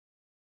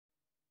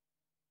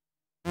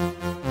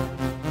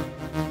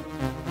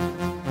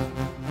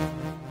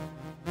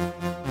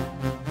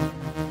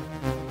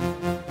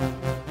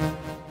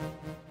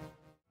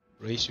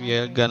race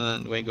we're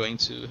going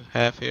to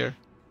have here.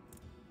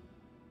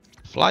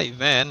 Fly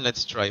event.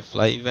 Let's try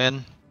fly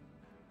event.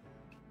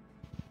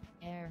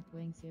 Air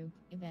wingsuit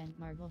event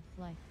marble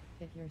fly.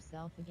 Pit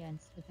yourself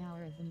against the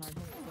power of the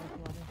marble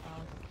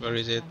waterfall. Where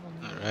is it?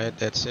 Alright,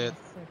 that's it.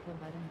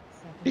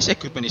 This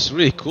equipment is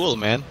really cool,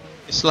 man.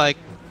 It's like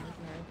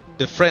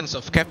the friends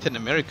of Captain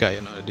America,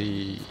 you know,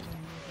 the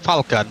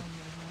Falcon.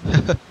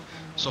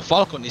 So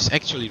Falcon is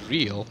actually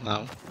real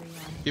now.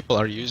 People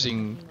are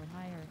using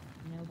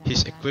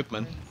his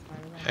equipment,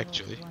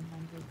 actually.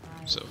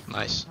 So,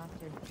 nice.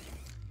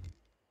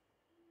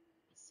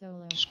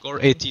 Score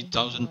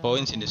 80,000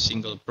 points in a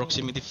single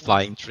proximity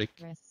flying trick.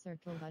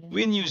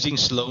 When using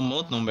slow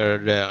mode, no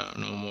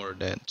more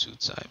than 2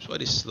 times.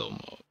 What is slow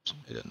mode?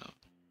 I don't know.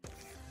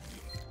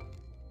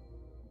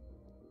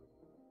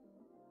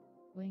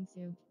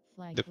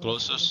 The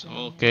closest.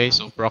 Okay,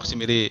 so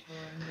proximity.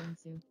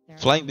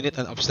 Flying beneath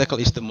an obstacle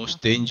is the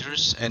most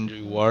dangerous and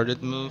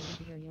rewarded move.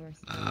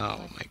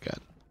 Oh my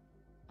god.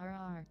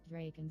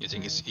 You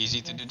think it's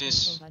easy to do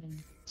this?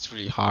 It's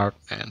really hard,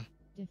 man.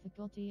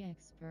 Difficulty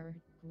expert.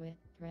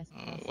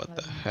 Oh, what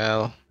the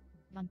hell?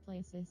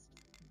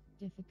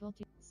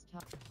 Difficulty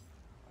stop.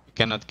 You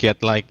cannot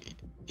get like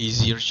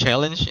easier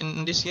challenge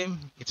in this game.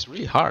 It's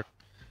really hard.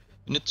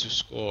 You need to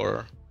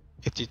score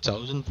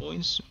 80,000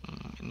 points.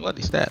 And what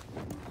is that?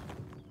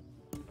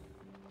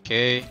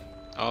 Okay.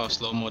 Oh,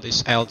 slow mode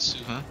is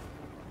L2, huh?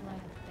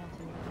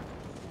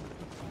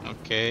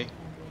 Okay.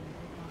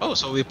 Oh,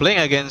 so we're playing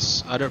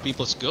against other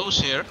people's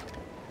ghosts here.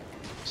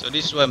 So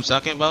this is what I'm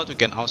talking about. We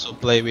can also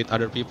play with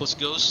other people's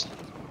ghosts,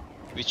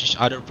 which is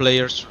other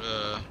players'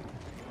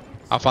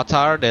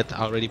 avatar that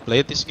already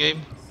played this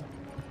game.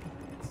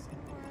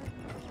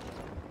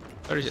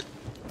 Where is it?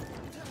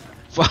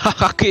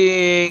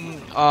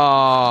 Fucking!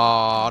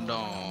 Oh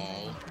no!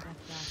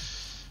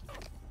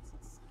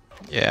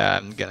 Yeah,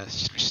 I'm gonna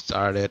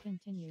restart it.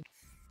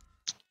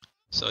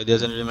 So it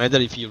doesn't really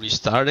matter if you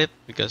restart it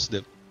because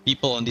the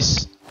people on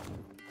this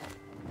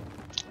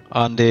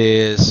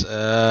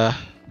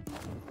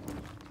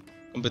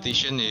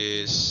competition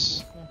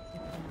is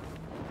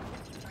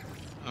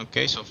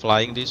okay. So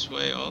flying this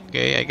way.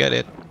 Okay, I get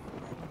it.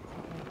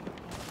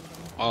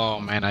 Oh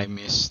man, I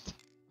missed.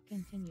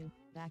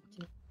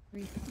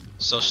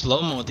 So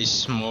slow mode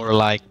is more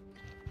like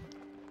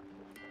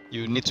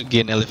you need to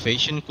gain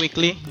elevation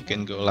quickly. You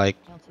can go like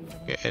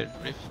air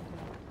drift.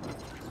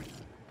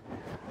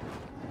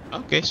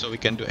 Okay, so we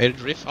can do air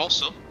drift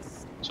also.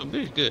 So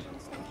very good.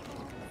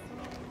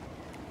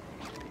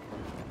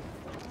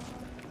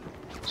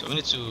 So we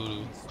need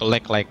to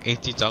collect like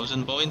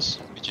 80,000 points,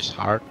 which is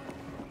hard.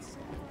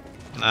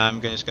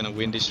 I'm just gonna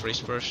win this race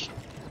first.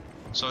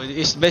 So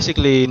it's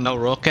basically no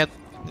rocket.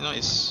 You know,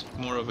 it's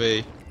more of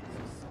a.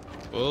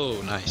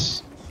 Oh,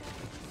 nice.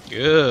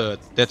 Good.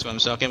 That's what I'm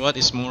talking about.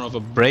 It's more of a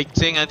brake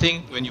thing, I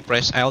think, when you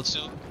press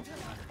L2.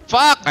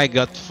 Fuck! I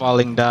got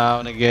falling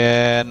down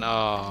again.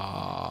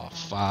 Oh,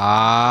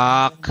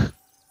 fuck.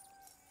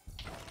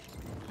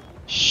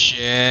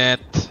 Shit.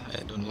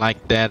 I don't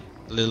like that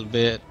a little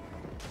bit.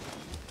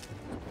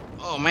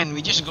 Oh man,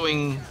 we're just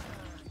going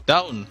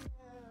down.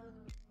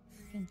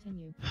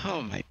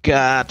 Oh my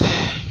god.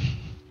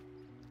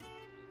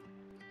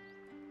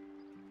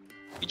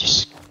 It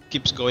just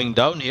keeps going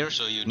down here,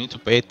 so you need to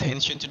pay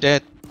attention to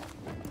that.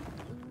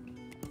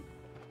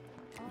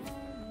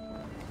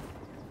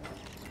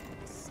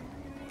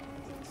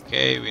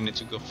 Okay, we need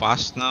to go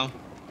fast now.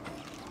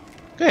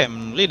 Okay,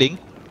 I'm leading.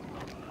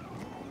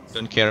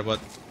 Don't care about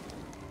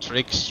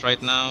tricks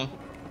right now.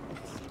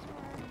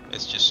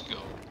 Let's just go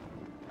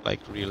like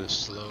real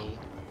slow.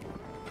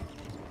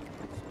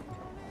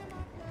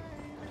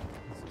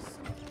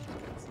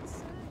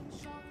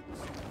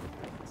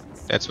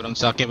 That's what I'm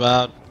talking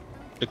about.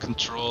 The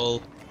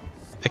control,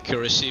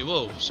 accuracy.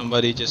 Whoa,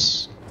 somebody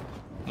just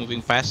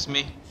moving past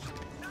me.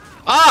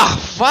 Ah,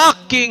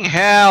 fucking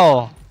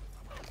hell!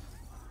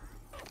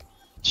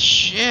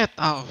 Shit,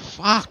 oh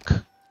fuck.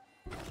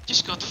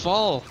 Just got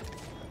fall.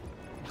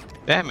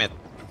 Damn it.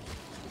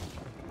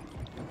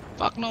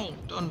 Fuck no,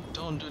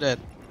 don't do that.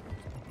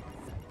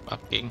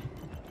 Fucking.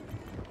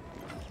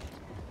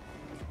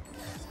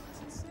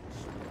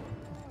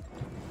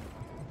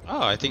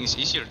 Oh, I think it's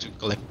easier to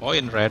collect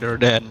points rather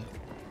than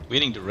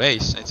winning the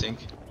race, I think.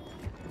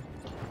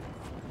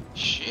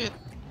 Shit,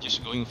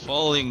 just going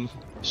falling.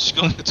 Just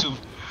going to.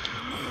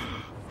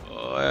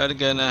 Oh, I'm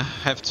gonna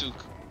have to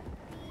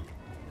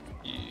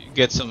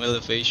get some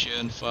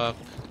elevation. Fuck.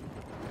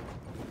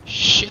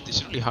 Shit,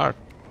 it's really hard.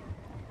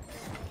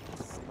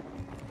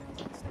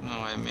 No,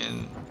 I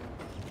mean.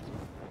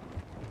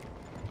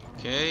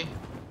 Okay.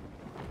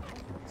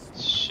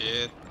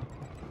 Shit.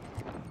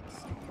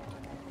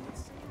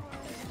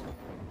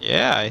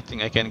 Yeah, I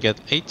think I can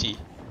get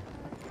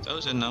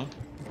 80,000 now.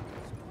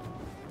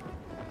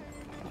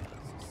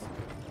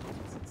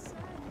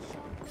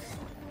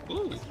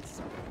 Ooh.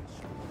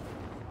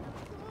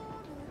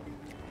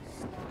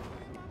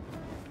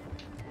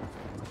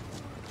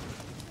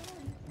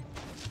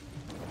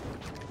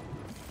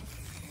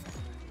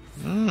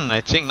 I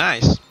think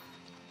nice.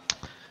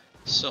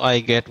 So I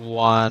get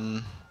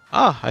one.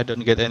 Ah, I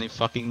don't get any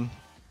fucking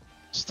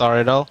star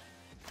at all.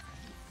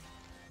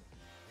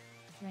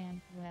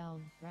 Rank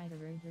 12, rider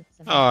group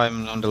Oh,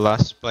 I'm on the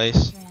last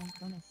place. Rank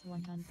bonus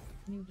 100,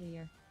 new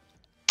gear.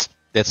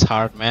 That's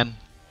hard, man.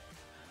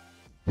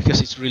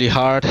 Because it's really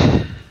hard.